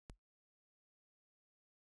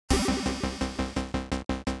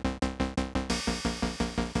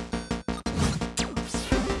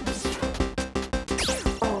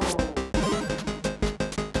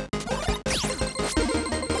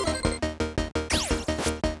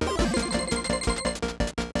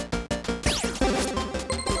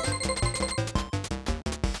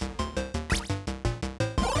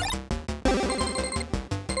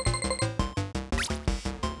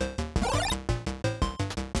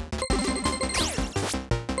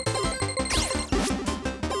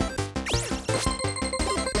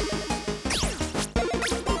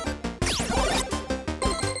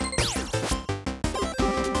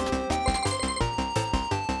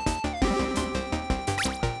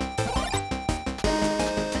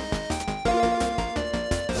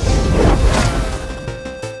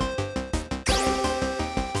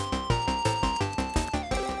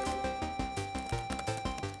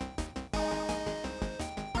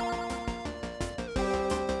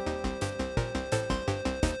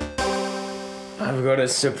I've got a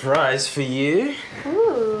surprise for you.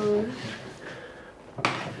 Ooh.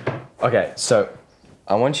 Okay, so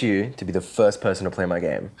I want you to be the first person to play my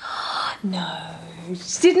game. No.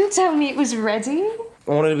 She didn't tell me it was ready.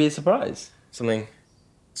 I wanted it to be a surprise. Something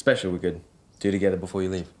special we could do together before you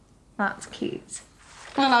leave. That's cute.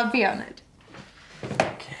 Well, I'd be honoured.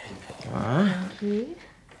 Okay, there you are. Thank you.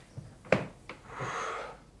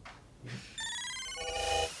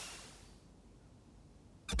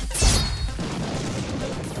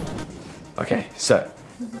 Okay, so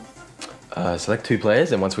select 2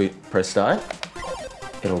 players, and once we press start,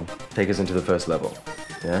 it'll take us into the first level.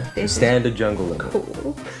 Yeah, the standard jungle level.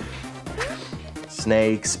 Cool.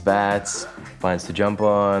 Snakes, bats, vines to jump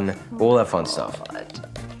on, all that fun stuff.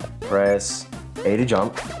 Press A to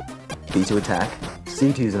jump, B to attack,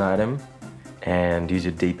 C to use an item, and use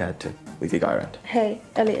your D-pad to leave your guy around. Hey,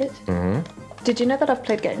 Elliot. Mm-hmm. Did you know that I've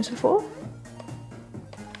played games before?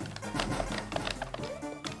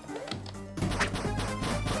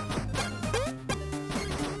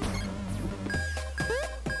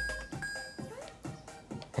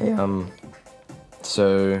 Hey,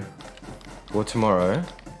 so for tomorrow,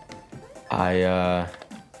 I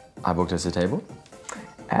booked us a table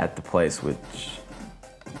at the place which,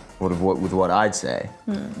 with what I'd say,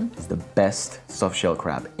 is the best soft shell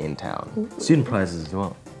crab in town. Ooh. Student prizes as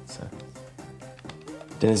well, so.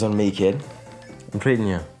 Dinner's on me, kid. I'm treating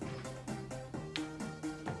you.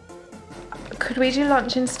 Could we do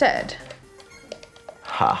lunch instead?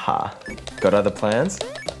 Haha. Got other plans?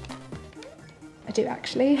 I do,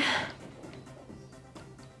 actually.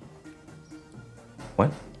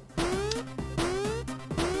 What?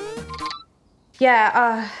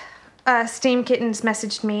 Yeah, Steam Kittens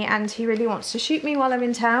messaged me and he really wants to shoot me while I'm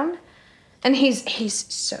in town. And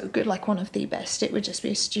he's so good, like one of the best. It would just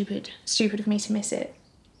be stupid of me to miss it.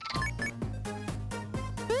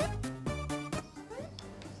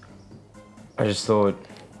 I just thought,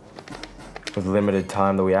 with the limited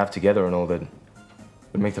time that we have together and all that,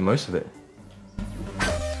 we'd make the most of it.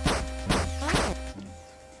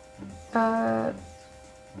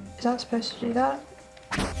 Is that supposed to do that?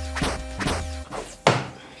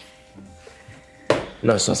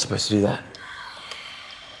 No, it's not supposed to do that.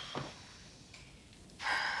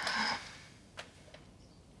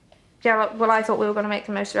 Yeah, well, I thought we were going to make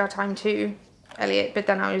the most of our time too, Elliot, but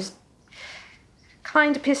then I was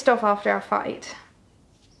kind of pissed off after our fight.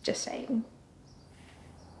 Just saying.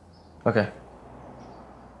 Okay.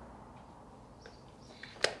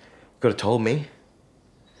 You could have told me.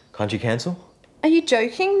 Can't you cancel? Are you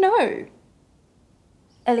joking? No.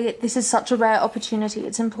 Elliot, this is such a rare opportunity.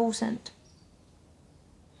 It's important.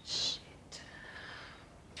 Shit.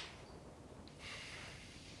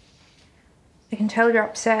 I can tell you're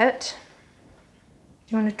upset.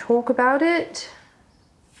 You want to talk about it?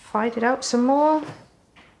 Fight it out some more?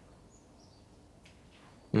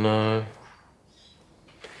 No.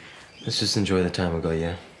 Let's just enjoy the time we got,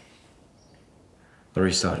 yeah? I'll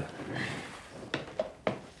restart it.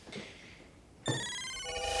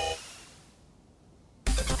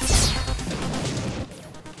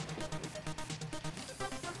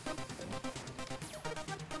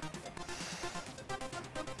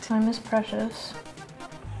 Time is precious.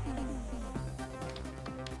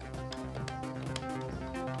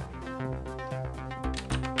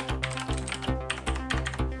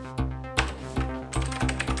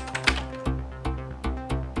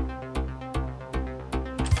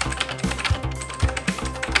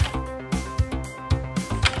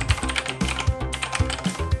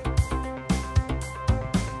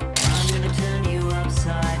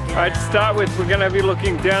 All right, to start with, we're going to have you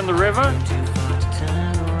looking down the river.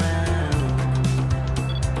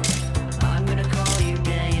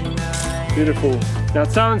 Beautiful. Now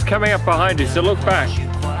someone's coming up behind you, so look back.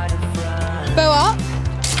 Bow up.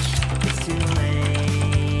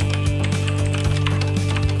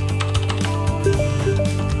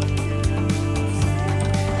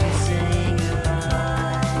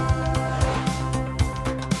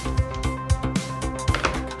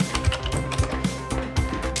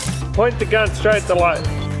 Point the gun straight at the light.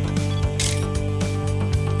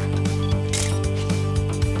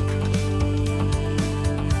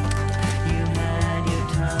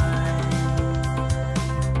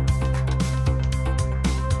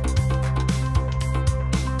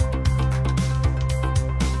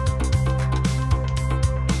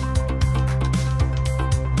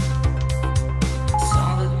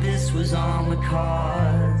 On the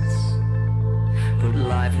cards, but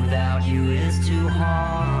life without you is too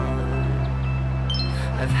hard.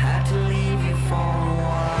 I've had to leave you for a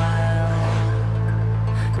while,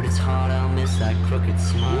 but it's hard, I'll miss that crooked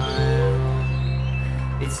smile.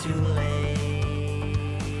 It's too late.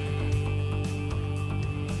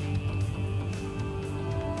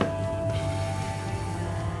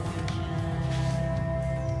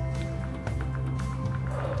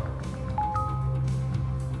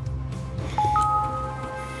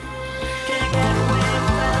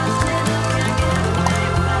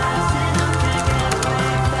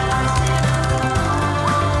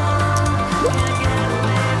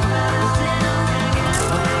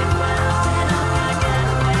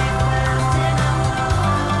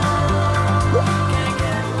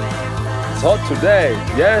 It's hot today,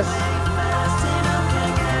 yes?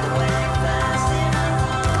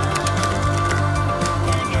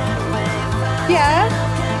 Yeah?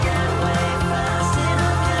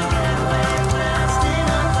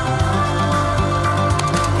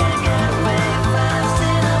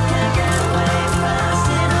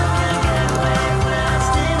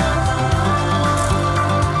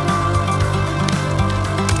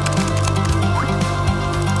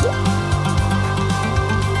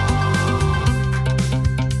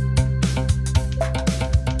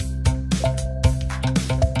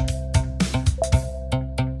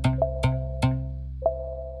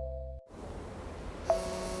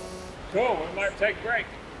 Cool, we might take a break.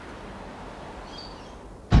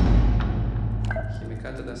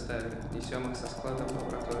 Химикаты доставили. Несем их со склада в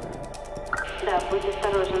лабораторию. Да, будь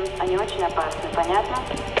осторожен, они очень опасны, понятно?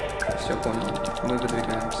 Все понял. Мы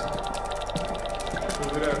выдвигаемся.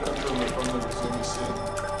 Проверяю контрольную панель в зоне 7.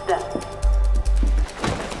 Да.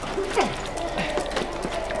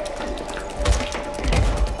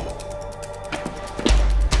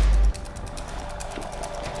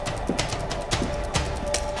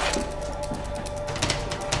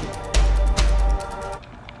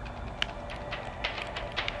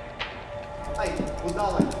 Ай,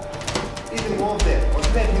 удала. Идем over there. Вот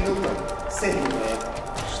 5 минут. Сядем,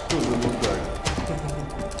 Что за мудак?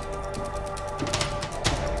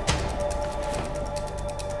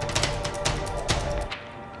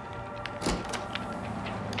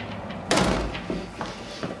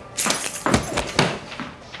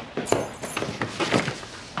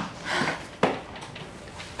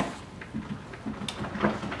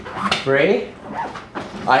 Bree?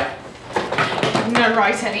 No,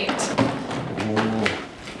 right, Elliot.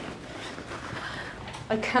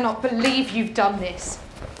 I cannot believe you've done this.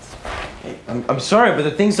 Hey, I'm sorry, but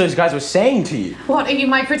the things those guys were saying to you. What, are you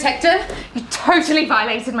my protector? You totally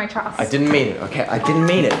violated my trust. I didn't mean it, okay? I didn't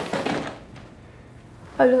mean it.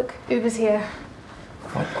 Oh, look, Uber's here.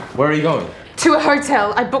 What? Where are you going? To a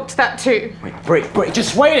hotel. I booked that too. Wait, Bree,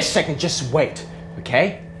 just wait a second. Just wait,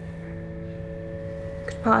 okay?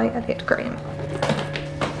 Goodbye, Elliot Graham.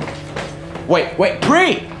 Wait,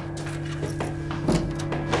 Bree!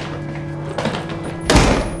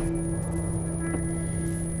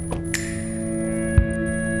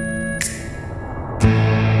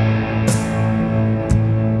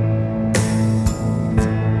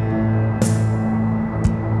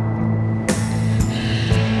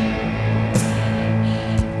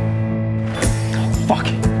 Fuck.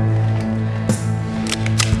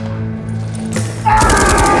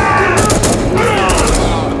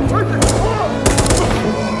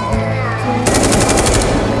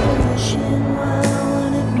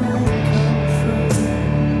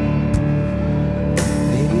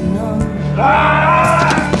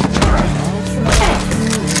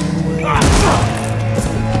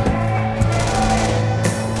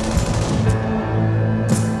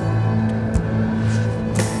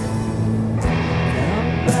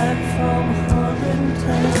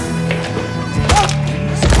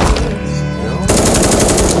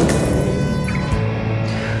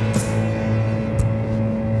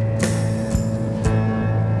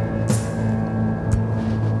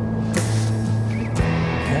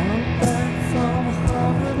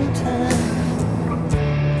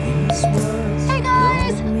 Hey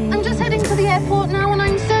guys! I'm just heading to the airport now and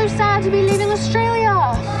I'm so sad to be leaving Australia.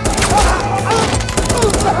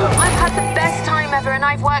 I've had the best time ever and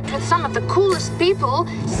I've worked with some of the coolest people.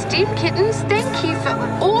 Steam Kittens, thank you for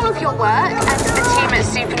all of your work, and to the team at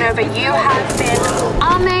Supernova, you have been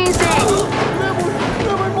amazing.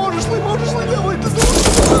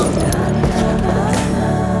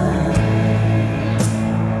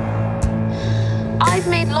 I've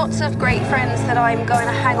made lots of great friends that I'm going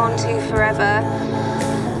to hang on to forever.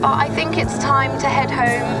 But I think it's time to head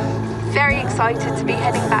home. Very excited to be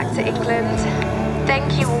heading back to England.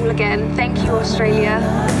 Thank you all again. Thank you, Australia.